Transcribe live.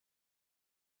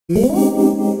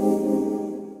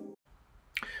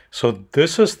So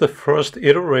this is the first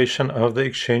iteration of the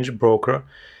exchange broker.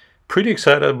 Pretty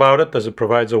excited about it as it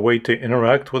provides a way to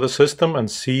interact with the system and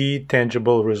see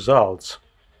tangible results.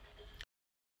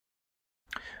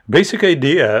 Basic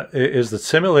idea is the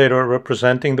simulator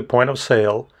representing the point of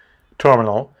sale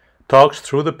terminal talks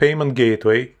through the payment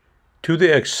gateway to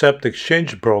the accept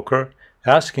exchange broker,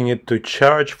 asking it to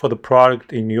charge for the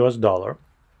product in US dollar.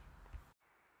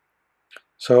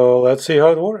 So let's see how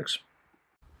it works.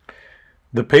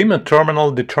 The payment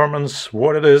terminal determines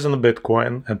what it is in the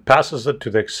Bitcoin and passes it to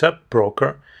the accept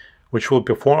broker, which will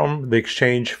perform the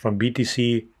exchange from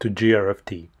BTC to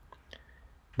GRFT.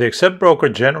 The accept broker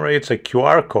generates a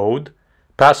QR code,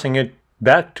 passing it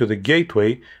back to the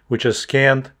gateway, which is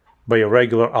scanned by a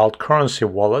regular alt currency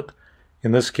wallet,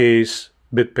 in this case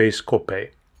BitPay's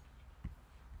Copay.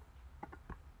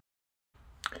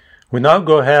 We now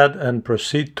go ahead and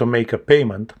proceed to make a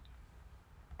payment.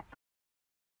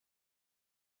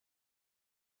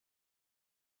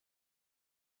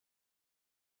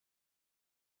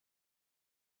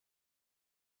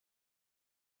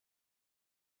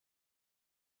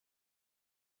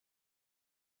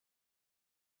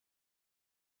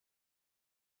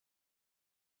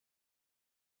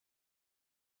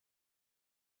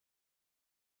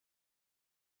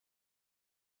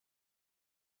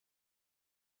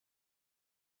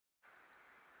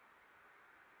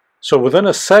 So within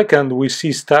a second, we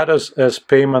see status as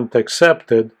payment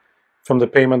accepted from the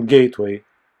payment gateway.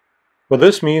 What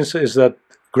this means is that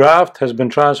graft has been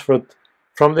transferred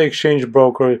from the exchange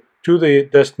broker to the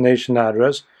destination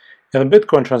address, and the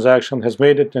Bitcoin transaction has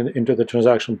made it into the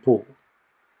transaction pool.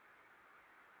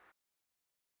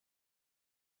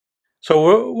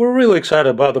 So we're really excited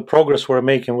about the progress we're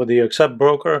making with the accept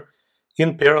broker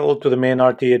in parallel to the main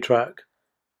RTA track.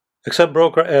 Accept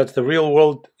broker adds the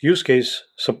real-world use case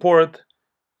support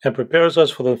and prepares us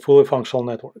for the fully functional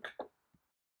network.